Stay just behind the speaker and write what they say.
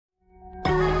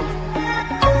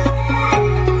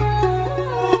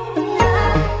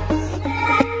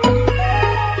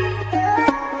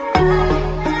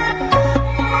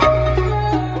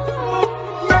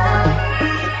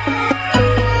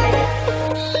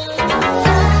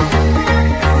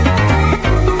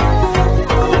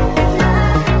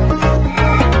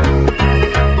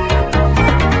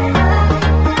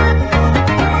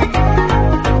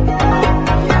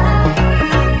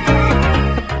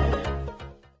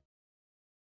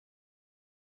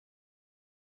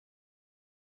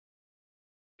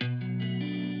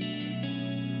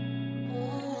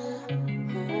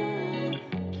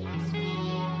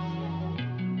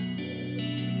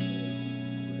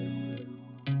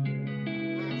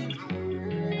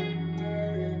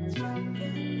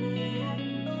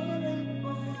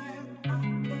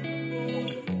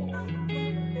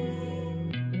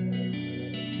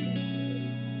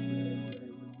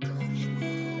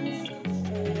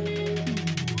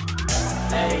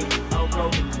Ayy, I'm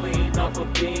rolling clean off a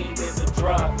beam in the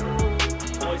drop.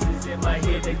 Voices in my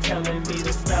head, they telling me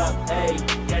to stop. Ayy,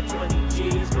 got 20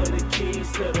 G's for the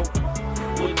keys to the.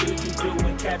 What do you do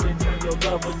when Captain turn your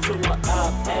lover to a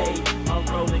op? Ayy, I'm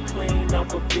rolling clean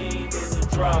off a beam in the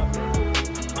drop.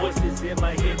 Voices in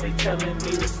my head, they telling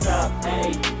me to stop.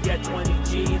 Ayy, got 20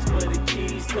 G's for the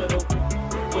keys to the.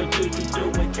 What do you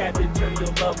do when Captain turn your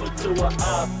lover to a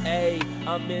op? Ayy,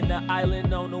 I'm in the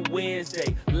island on a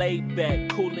Wednesday, laid back,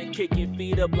 coolin', kicking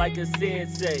feet up like a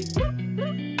sensei.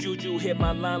 Juju hit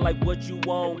my line like what you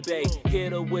want, babe.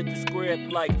 Hit her with the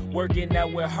script like working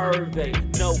out with Hervey.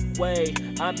 No way,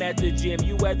 I'm at the gym,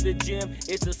 you at the gym.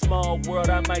 It's a small world,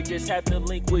 I might just have to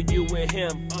link with you and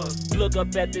him. Look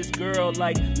up at this girl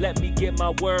like, let me get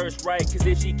my words right. Cause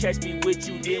if she catch me with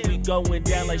you, then we going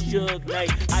down like Suge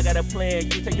Knight. I got a plan,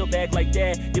 you take your bag like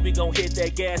that, then we gon' hit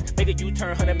that gas. Make a U-turn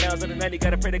 100 miles on the 90,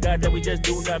 gotta pray to God that we just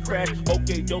do not crash.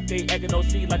 Okay, acting no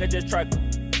C like I just tried.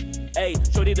 Ayy,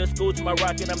 shorty the school to my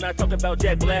rock and I'm not talking about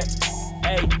Jack Black.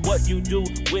 Ayy, what you do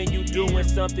when you doing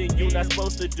something you not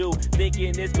supposed to do?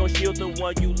 Thinking it's gon' shield the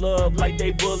one you love like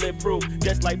they bulletproof.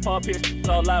 Just like Paul Pierce,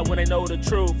 all lie when they know the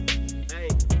truth.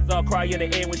 Ayy, I'll cry in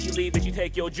the end when she leave and she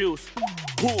take your juice.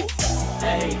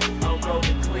 Ayy, I'm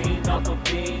rolling clean off a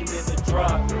beam in the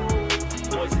drop.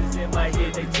 Voices in my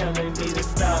head, they telling me to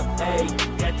stop. Ayy,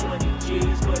 got 20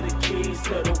 G's for the keys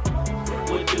to the.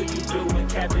 What do you do when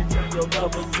Captain turn your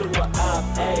lover to a op?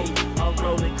 Ayy, I'm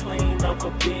rolling clean off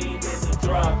a beam in the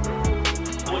drop.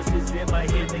 Voices in my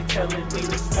head, they telling me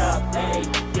to stop. Ayy,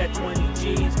 got 20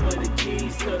 G's for the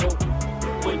keys to the.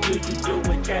 What do you do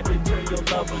when Captain turn your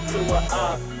lover to a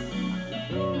op?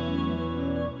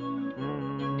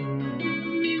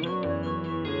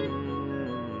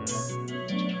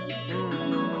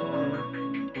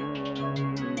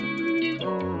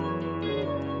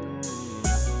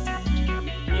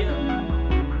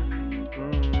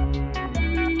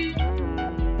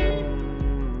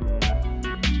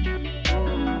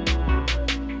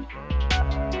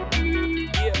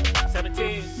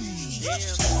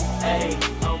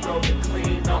 Ayy, I'm rolling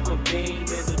clean off a beam in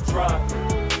the drop.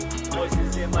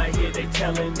 Voices in my head, they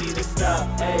telling me to stop.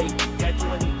 Ayy, got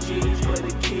 20 G's for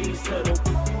the keys to the.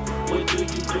 What do you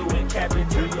do when Captain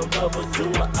turn your lover to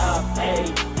a op? Ayy,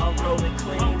 I'm rolling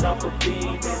clean off a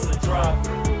beam in the drop.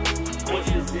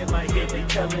 Voices in my head, they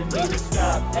telling me to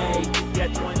stop. Ayy,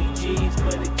 got 20 G's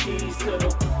for the keys to the.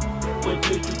 What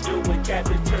do you do when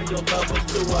Captain turn your lover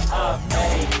to a op?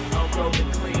 Ayy, I'm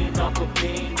rolling clean off a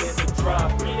beam in the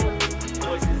drop.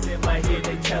 Voices in my head,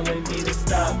 they telling me to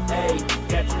stop. Ayy,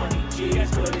 got 20 G's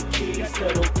for the keys to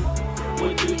the.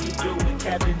 What do you do when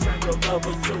Captain turn your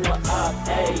lover to a op?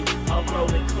 Ayy, I'm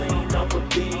rolling clean off a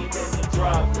beam in the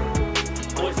drop.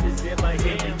 Voices in my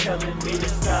head, they telling me to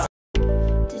stop.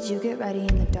 Did you get ready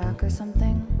in the dark or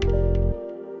something?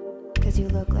 Cause you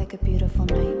look like a beautiful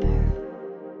nightmare.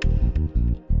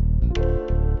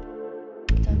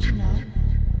 Don't you know?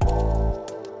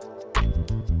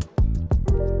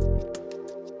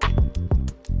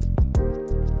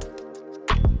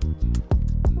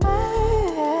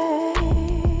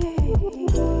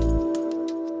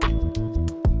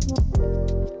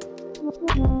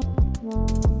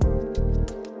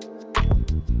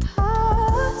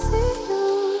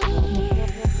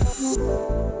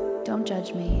 Don't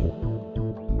judge me.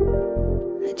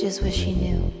 I just wish you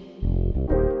knew.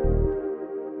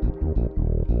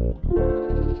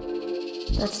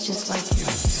 That's just like you.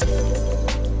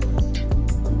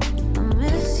 I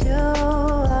miss you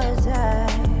as I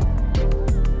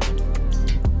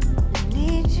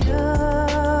need you.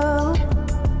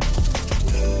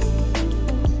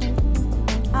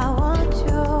 I want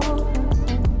you.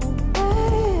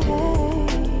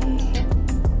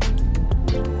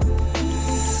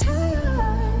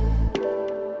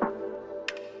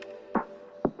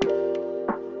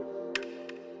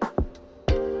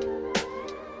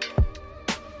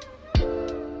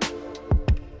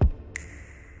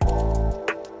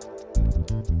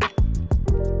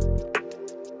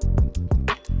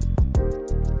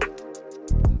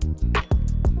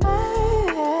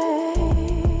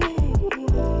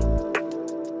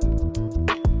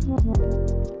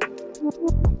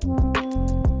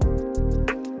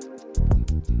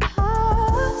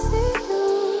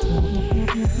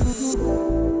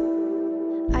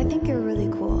 I think you're really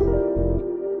cool.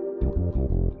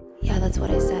 Yeah, that's what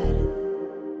I said.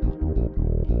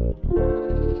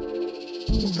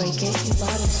 You break it, you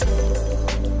bought it.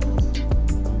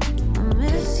 I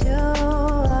miss you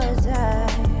as I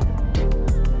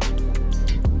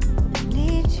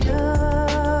need you.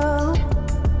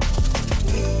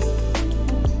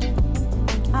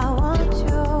 I want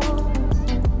you.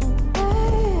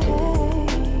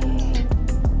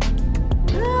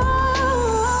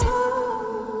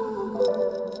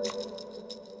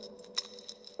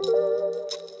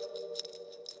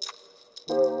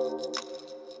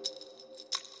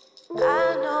 I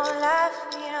know life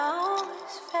ain't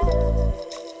always fair.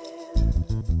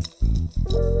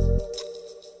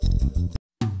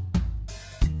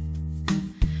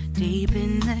 Deep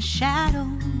in the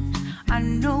shadows, I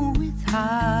know it's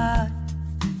hard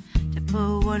to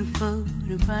put one foot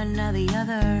in front of the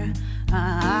other.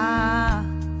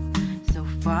 So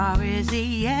far as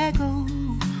the echo,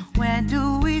 where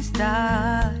do we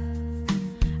start?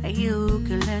 You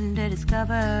can learn to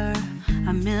discover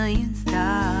a million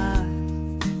stars.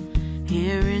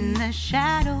 Here in the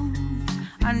shadows,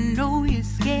 I know you're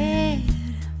scared.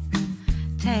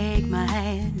 Take my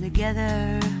hand,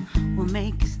 together we'll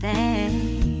make a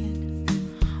stand.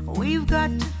 We've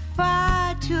got to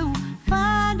fight to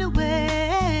find a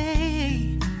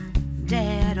way.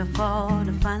 Dare to fall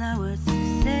to find out what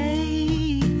to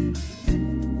say.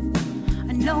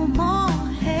 No more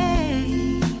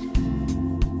hate.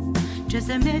 Just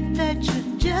admit that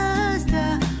you're just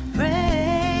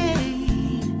afraid.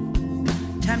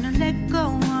 Time to let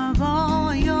go of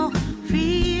all your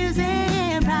fears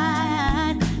and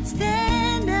pride.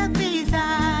 Stand up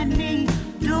beside me,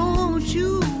 don't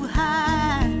you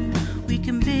hide. We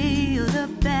can build a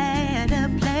better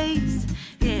place.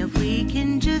 If we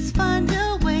can just find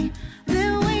a way,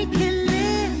 then we can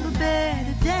live a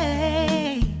better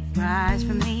day. Rise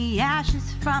from the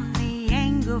ashes, from the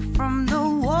anger, from the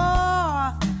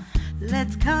war.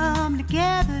 Let's come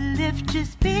together, lift your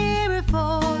spirit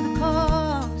for the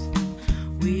cause.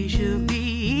 We should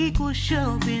be equal,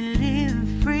 should be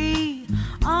living free.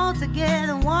 All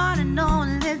together, one and all,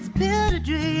 let's build a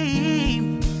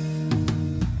dream.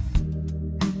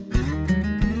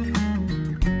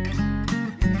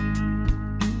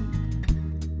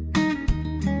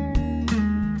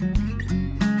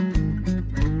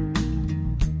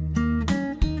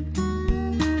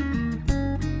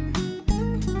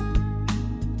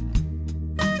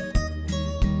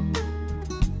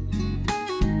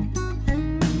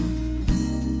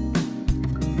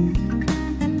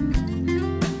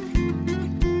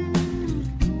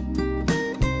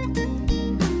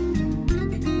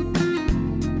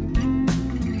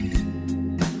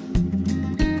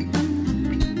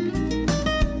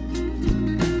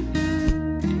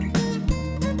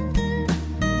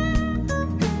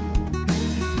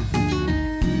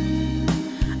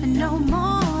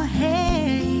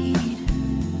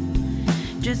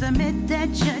 Just admit that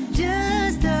you're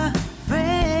just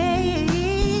afraid.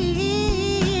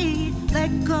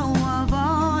 Let go of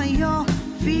all your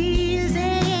fears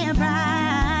and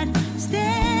pride.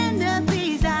 Stand up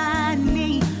beside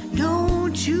me,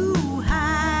 don't you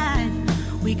hide.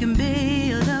 We can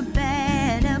build a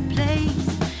better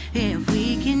place. If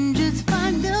we can just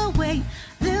find a way,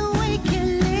 then we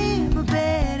can live a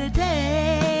better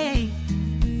day.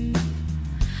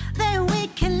 Then we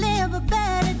can live a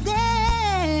better day.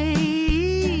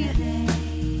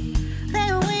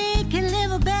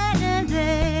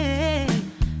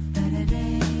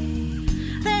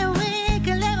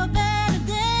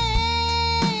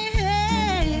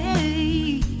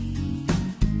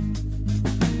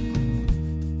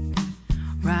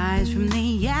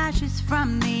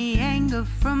 From the anger,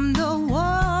 from the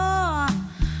war.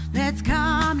 Let's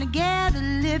come together,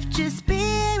 lift your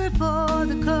spirit for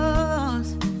the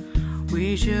cause.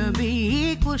 We should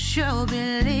be equal, should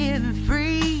be living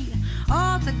free.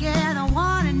 All together,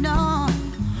 one and all.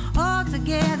 All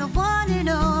together, one and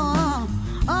all.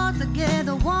 All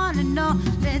together, one and all.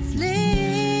 Let's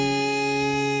live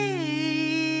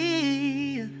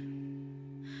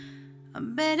a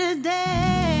better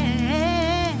day.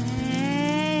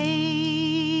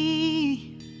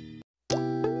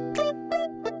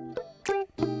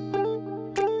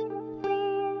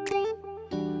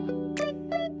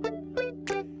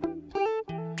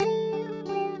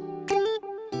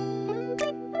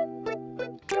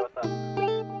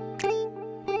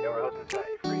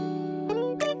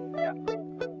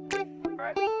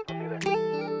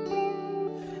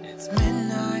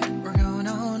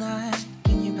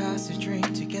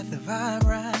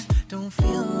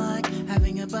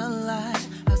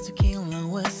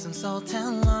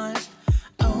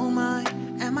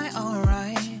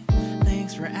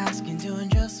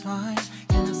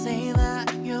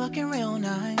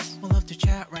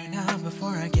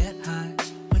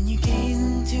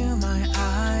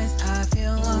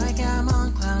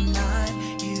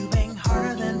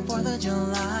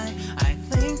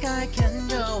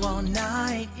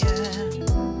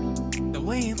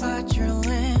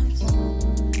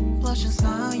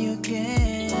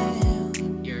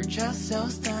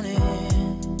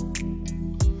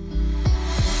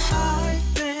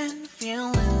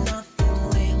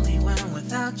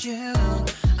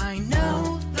 I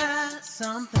know that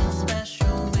something's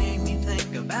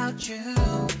about you,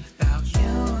 about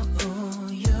you,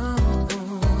 you,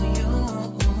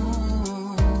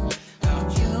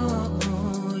 about you,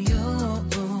 you.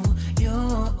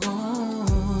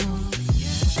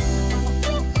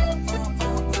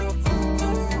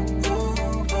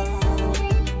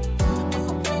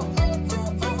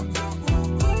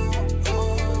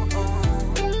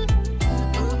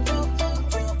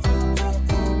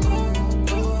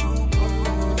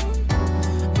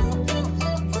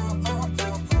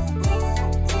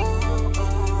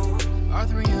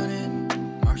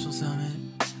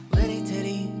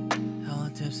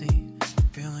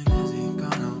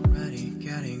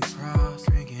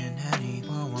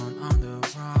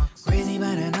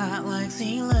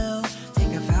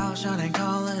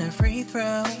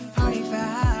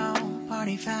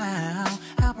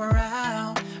 Help her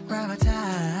out, grab a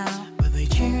towel. But they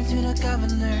cheered to the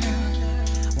governor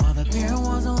while the beer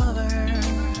was all over her.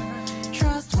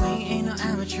 Trust we ain't no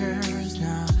amateurs,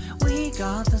 nah. We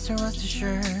got this, so rest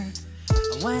assured.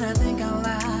 When I think out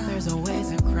loud, there's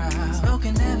always a crowd.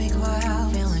 Smoking heavy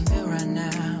cloud, feeling good right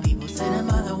now. People sitting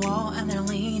by the wall and they're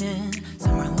leaning.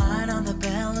 Somewhere lying on the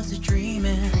bed, lucid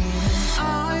dreaming.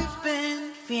 I've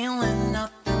been feeling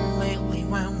nothing lately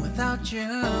when without you.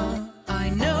 I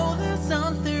know that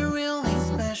something really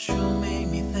special made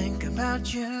me think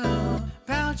about you,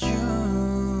 about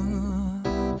you,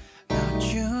 about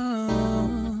you,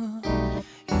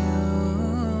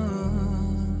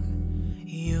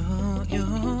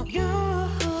 you.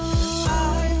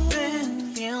 I've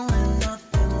been feeling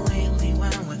nothing lately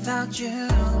when without you.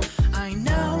 I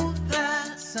know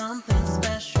that something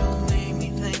special made me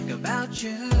think about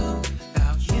you,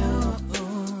 about you.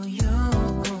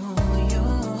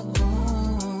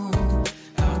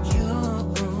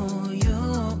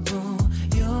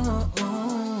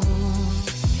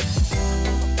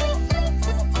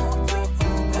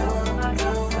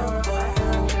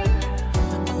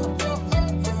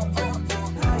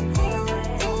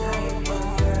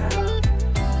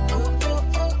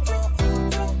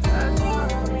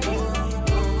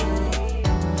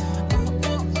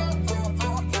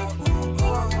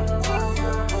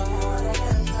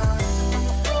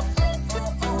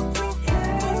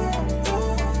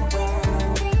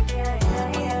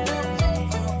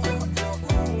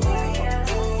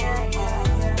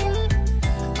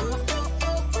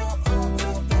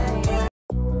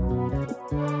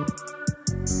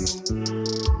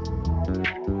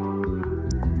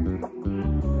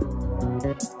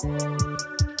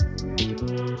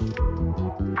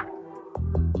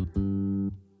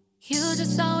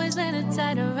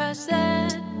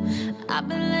 I've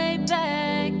been laid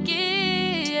back,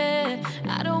 yeah.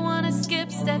 I don't wanna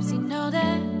skip steps, you know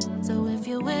that. So if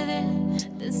you're with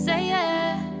it, then say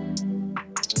yeah.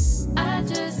 I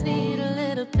just need a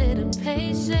little bit of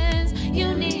patience.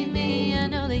 You need me, I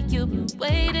know that you've been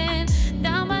waiting.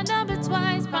 Down my number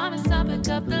twice, promise I'll pick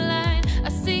up the line. I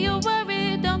see you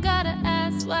worried, don't gotta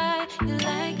ask why. You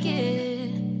like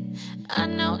it, I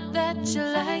know that you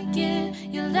like it.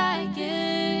 You like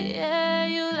it, yeah,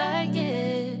 you like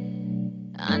it.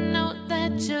 I know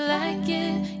that you like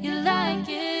it, you like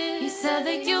it. You said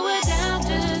that you were down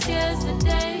just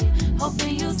yesterday,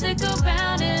 hoping you'll stick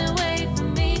around and wait for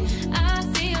me. I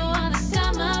see you wanna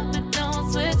come up, but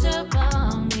don't switch up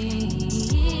on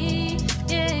me.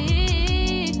 Yeah,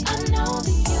 I know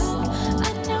that you,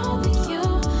 I know that you,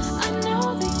 I know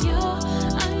that you,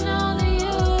 I know that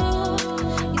you.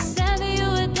 You said that you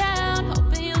were down,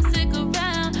 hoping you'll stick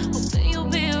around, hoping you'll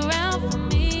be around for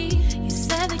me. You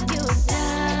said that you were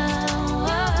down,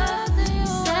 you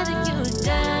said that you were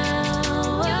down,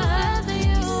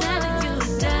 you said that you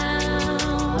were down,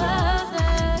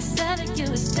 you said that you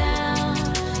were down,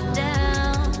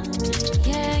 down.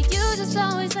 Yeah, you just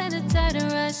always been the type to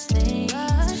rush things.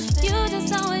 You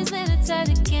just always been the type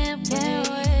that can't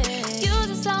wait. You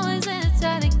just always been the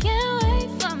type that can't wait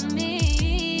for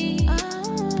me.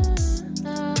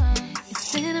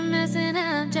 It's been a mess and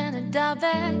I'm trying to dial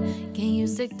back. Can you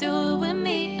stick through it with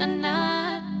me or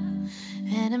not?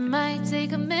 And it might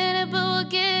take a minute, but we'll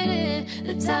get it.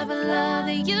 The type of love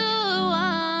that you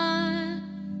want,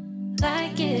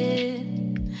 like it.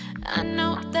 I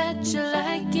know that you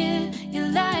like it, you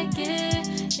like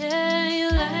it, yeah, you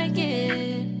like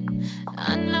it.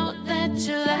 I know that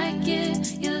you like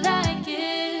it, you like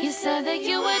it. You said that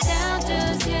you were down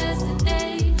just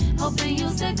yesterday, hoping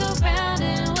you'll stick around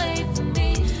and wait for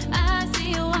me. I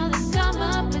see you wanna come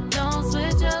up, but don't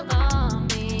switch up on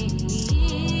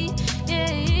me. Yeah,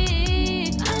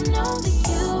 I know that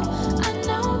you, I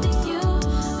know that you,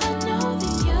 I know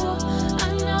that you, I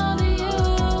know that you.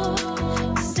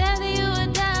 You said that you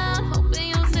were down, hoping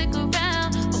you'll stick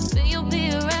around, hoping you'll be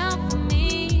around.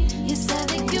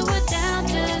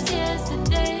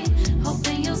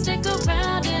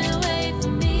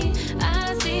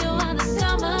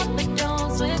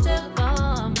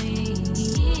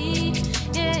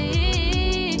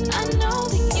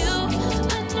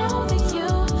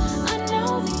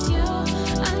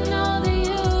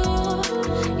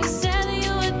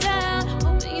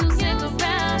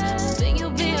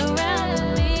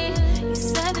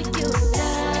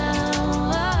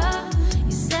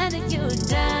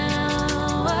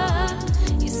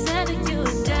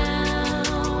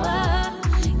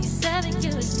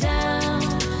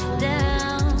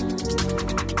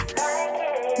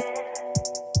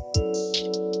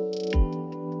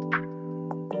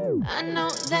 I know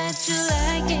that you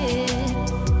like it.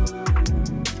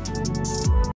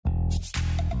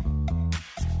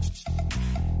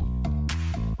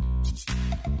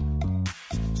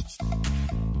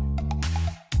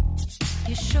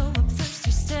 You show up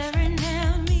thirsty, staring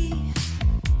at me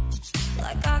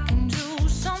like I can do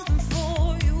something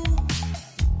for you.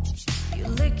 You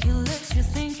lick your lips, you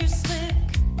think you're slick.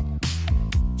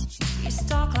 You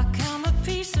stalk like I'm a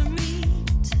piece of meat.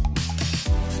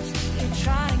 You're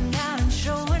trying out and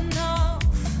showing off,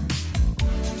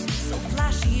 so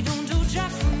flashy, don't do jack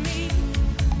for me.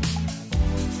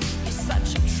 You're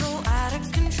such a troll, out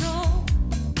of control.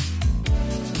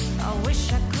 I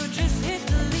wish I could just hit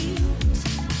delete.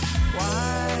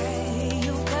 Why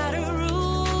you gotta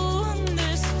ruin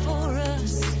this for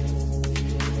us?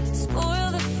 Spoil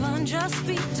the fun, just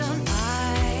be done.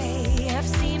 I have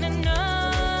seen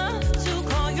enough to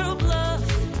call your bluff.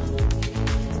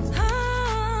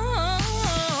 Oh,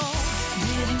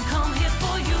 didn't come here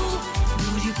for you.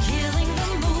 Dude, you killing the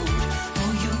mood.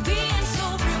 Oh, you being so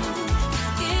rude.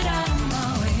 Get out of my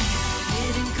way.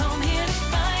 Didn't come here to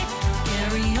fight.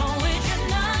 Carry on with your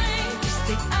night.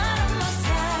 Stay out of my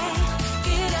sight.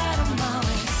 Get out of my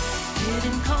way.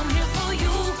 Didn't come here for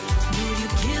you. Dude, you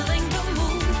killing the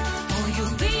mood. Oh, you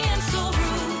being so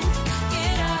rude.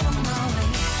 Get out of my way.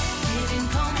 Didn't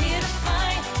come here to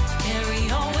fight. Carry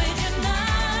on with your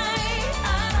night.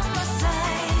 Out of my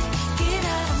sight. Get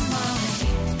out of my way.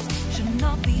 Should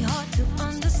not be hard to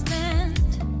understand.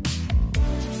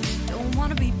 Don't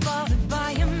wanna be bothered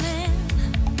by a man.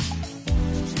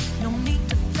 No need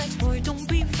to flex, boy, don't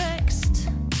be vexed.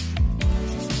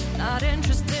 Not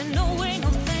interested, no way, no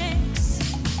thanks.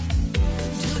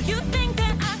 Do you think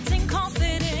that acting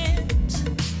confident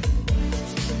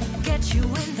get you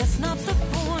in? That's not the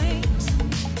point.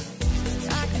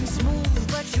 Acting smooth,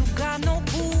 but you got no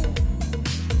cool.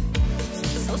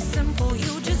 So simple,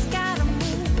 you just gotta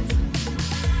move.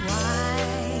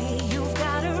 Why you've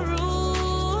gotta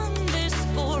ruin this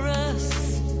for us?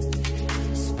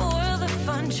 Spoil the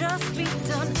fun, just be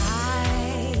done.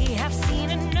 I have seen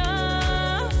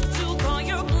enough to call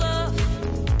your bluff.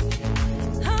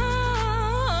 Oh,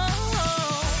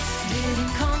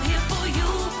 didn't come here for you.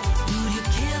 Dude,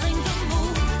 you're killing the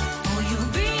mood. Oh, you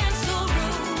being so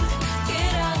rude.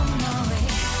 Get out of my way.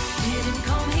 Didn't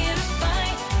come here to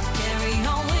fight. Carry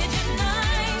on with your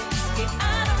night. Just get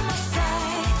out of my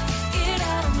sight. Get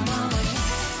out of my way.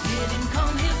 Didn't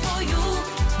come here for you.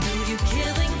 Dude, you're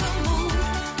killing the mood.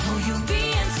 Oh, you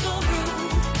being so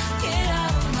rude. Get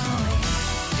out of my way.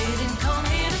 Didn't come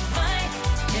here to fight.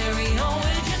 Carry on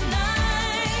with your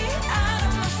night. Out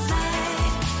of my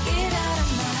sight. Get out of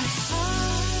my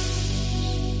sight.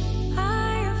 I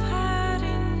have had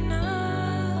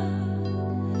enough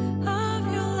of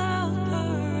your loud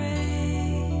parade.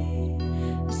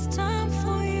 It's time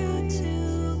for you to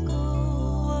go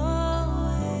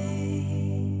away.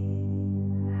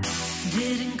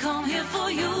 Didn't come here for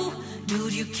you.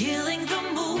 Dude, you killing the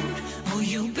mood. Oh,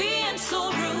 you being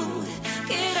so rude.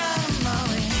 Get out of my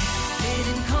way.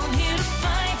 Didn't come here to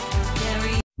fight.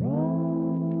 Carry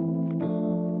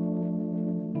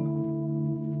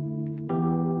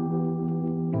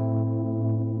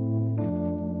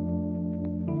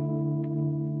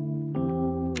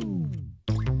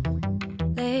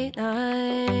late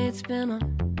nights, been on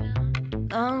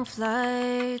long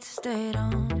flights, stayed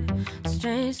on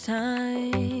strange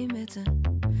time. It's a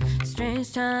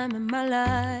strange time in my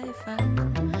life. I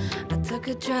took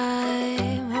a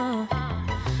drive home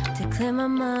to clear my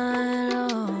mind,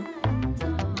 oh.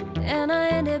 And I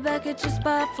ended back at your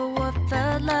spot for what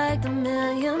felt like the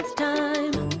millionth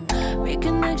time.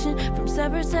 Reconnection from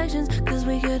separate sections, cause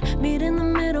we could meet in the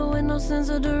middle with no sense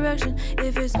of direction.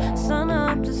 If it's sun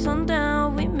up to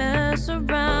sundown, we mess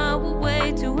around, we're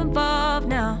way too involved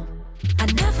now. I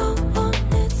never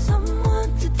wanted someone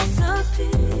to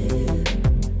disappear,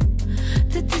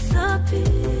 to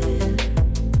disappear,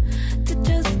 to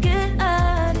just get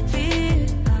out of here.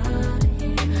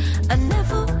 I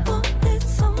never wanted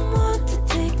someone to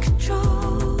take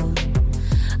control.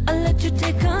 I let you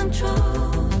take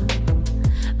control.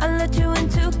 I let you in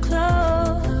too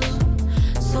close.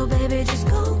 So baby, just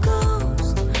go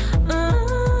ghost.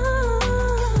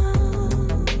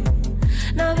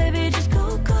 Now baby, just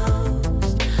go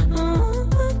ghost.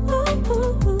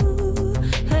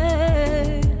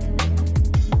 Hey.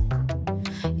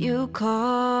 You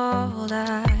called,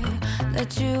 I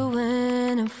let you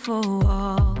in and four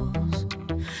walls.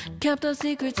 Kept our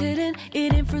secrets hidden,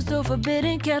 eating fruit so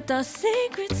forbidden. Kept our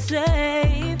secrets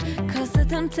safe, cause the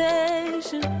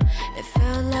temptation, it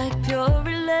felt like pure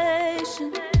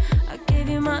relation. I gave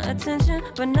you my attention,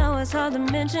 but now it's hard to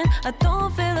mention. I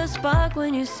don't feel a spark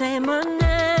when you say my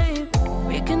name.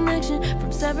 Reconnection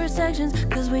from separate sections,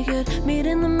 cause we could meet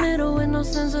in the middle with no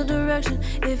sense of direction.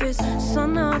 If it's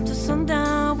sun up to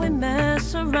sundown, we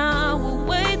mess around, we'll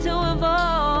wait to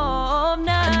evolve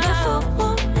now. I never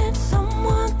wanted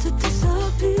someone to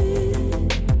disappear,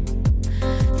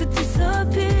 to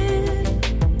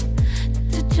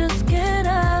just get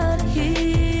out of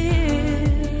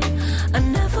here. I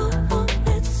never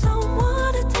wanted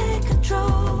someone to take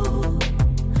control.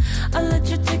 I let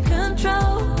you take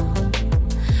control.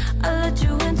 I let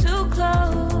you in too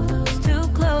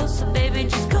close, so baby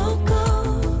just go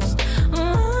ghost. Ooh.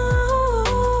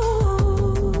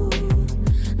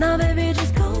 Now baby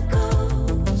just go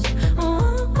ghost. Ooh.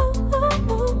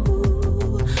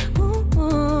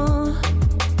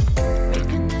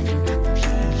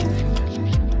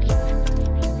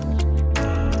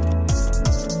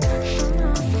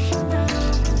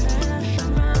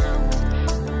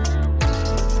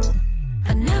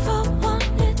 I never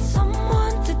wanted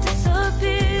someone to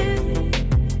disappear,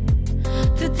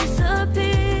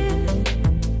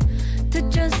 to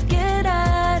just get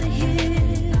out of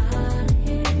here.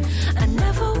 I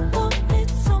never wanted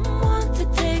someone to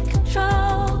take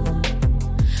control.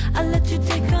 I let you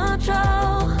take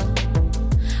control.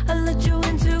 I let you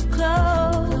in too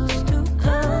close, too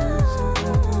close.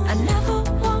 I never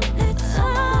wanted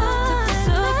someone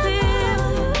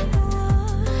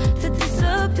to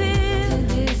disappear,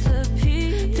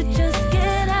 to just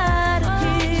get out of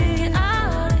here.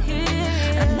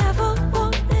 I never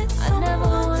wanted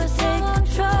someone to take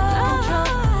control.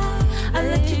 I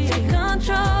let you take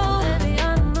control.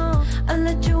 I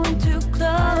let you in too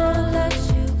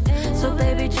close. So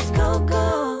baby, just go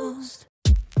ghost.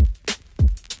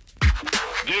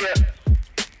 Yeah.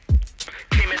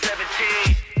 Came at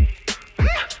 17.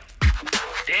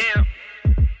 Damn.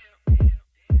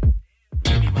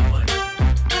 Give me my money.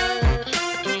 Give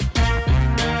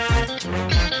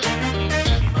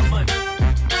me my money.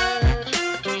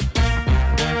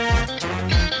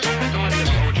 Somebody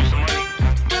just owed you some money.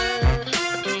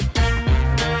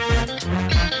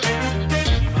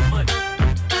 Give me my money.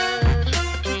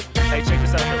 Hey, check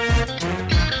this out, though.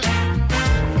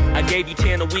 I gave you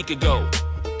 10 a week ago.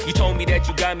 You told me that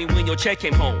you got me when your check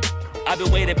came home. I've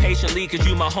been waiting patiently cause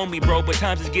you my homie, bro. But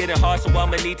times is getting hard, so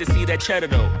I'ma need to see that cheddar,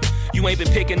 though. You ain't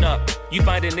been picking up, you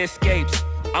finding escapes.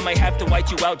 I might have to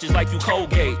white you out just like you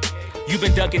Colgate. You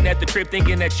been ducking at the crib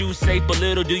thinking that you safe, but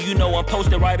little do you know I'm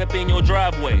posted right up in your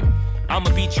driveway. I'ma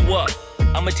beat you up,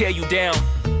 I'ma tear you down.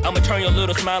 I'ma turn your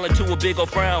little smile into a big ol'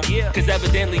 frown. Cause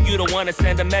evidently you don't wanna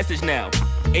send a message now.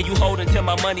 And you holding to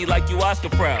my money like you Oscar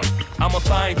proud. I'ma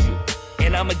find you,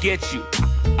 and I'ma get you.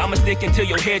 I'ma stick into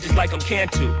your head just like I'm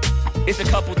Cantu. It's a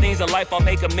couple things in life I'll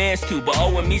make amends to, but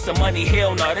owing me some money,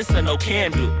 hell no, this a no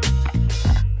can do.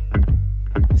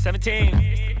 17.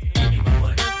 Give me my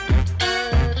money.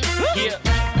 Yeah. Yeah.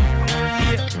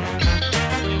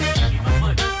 Give me my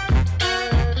money.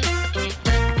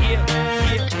 Yeah.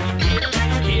 Yeah.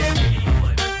 Yeah. Yeah. Give me my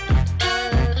money.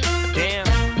 Damn.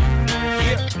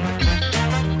 Yeah.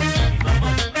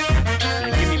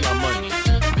 Give me my money.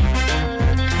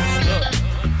 Look.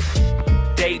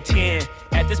 Day 10.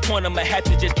 At this point, I'ma have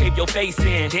to just cave your face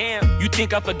in. Damn, you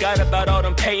think I forgot about all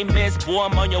them payments? Boy,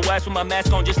 I'm on your ass with my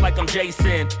mask on just like I'm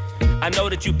Jason. I know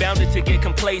that you bounded to get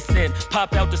complacent.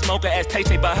 Popped out the smoker, asked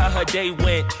Tay-Tay about how her day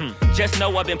went. Just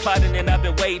know I've been plotting and I've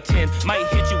been waiting. Might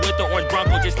hit you with the orange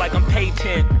Bronco just like I'm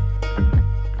Peyton.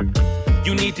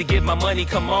 You need to get my money,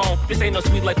 come on. This ain't no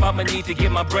sweet life, I'ma need to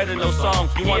get my bread and no song.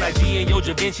 You want IG and your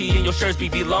Da Vinci and your shirts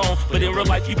BB long. But in real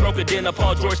life, you broke it in a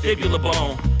Paul George fibula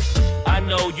bone. I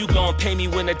know you gon' pay me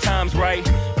when the time's right,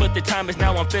 but the time is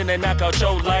now, I'm finna knock out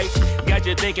your lights. Got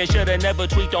you thinking shoulda never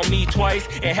tweaked on me twice,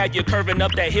 and had you curving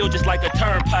up that hill just like a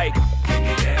turnpike. Give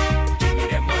me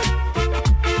that money.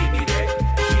 Give me that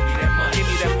money. Give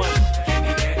me that money. Give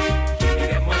me that. Give me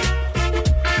that money.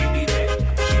 Give me that.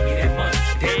 Give me that money.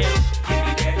 Damn. Give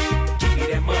me that. Give me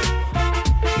that money.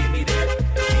 Give me that.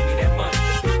 Give me that money.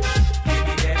 Give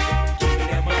me that. Give me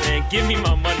that money. Man, give me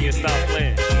my money and stop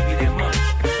playing. Give me that money.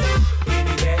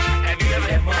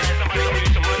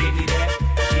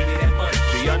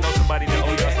 Somebody that owe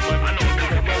y'all some money. I know what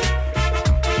that money.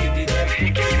 Give me that. Give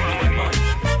me my money.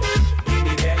 Give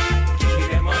me that. Give me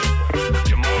that money.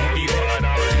 Jamal, give me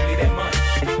that money.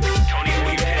 Tony, give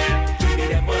me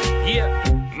that money. Yeah,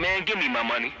 man, give me my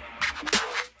money.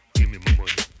 Give me my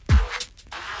money.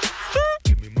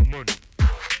 Give me my money.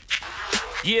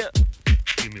 Yeah.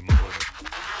 Give me my money.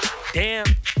 Damn.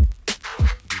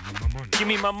 Give me my money. Give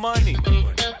me my money.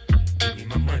 Give me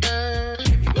my money.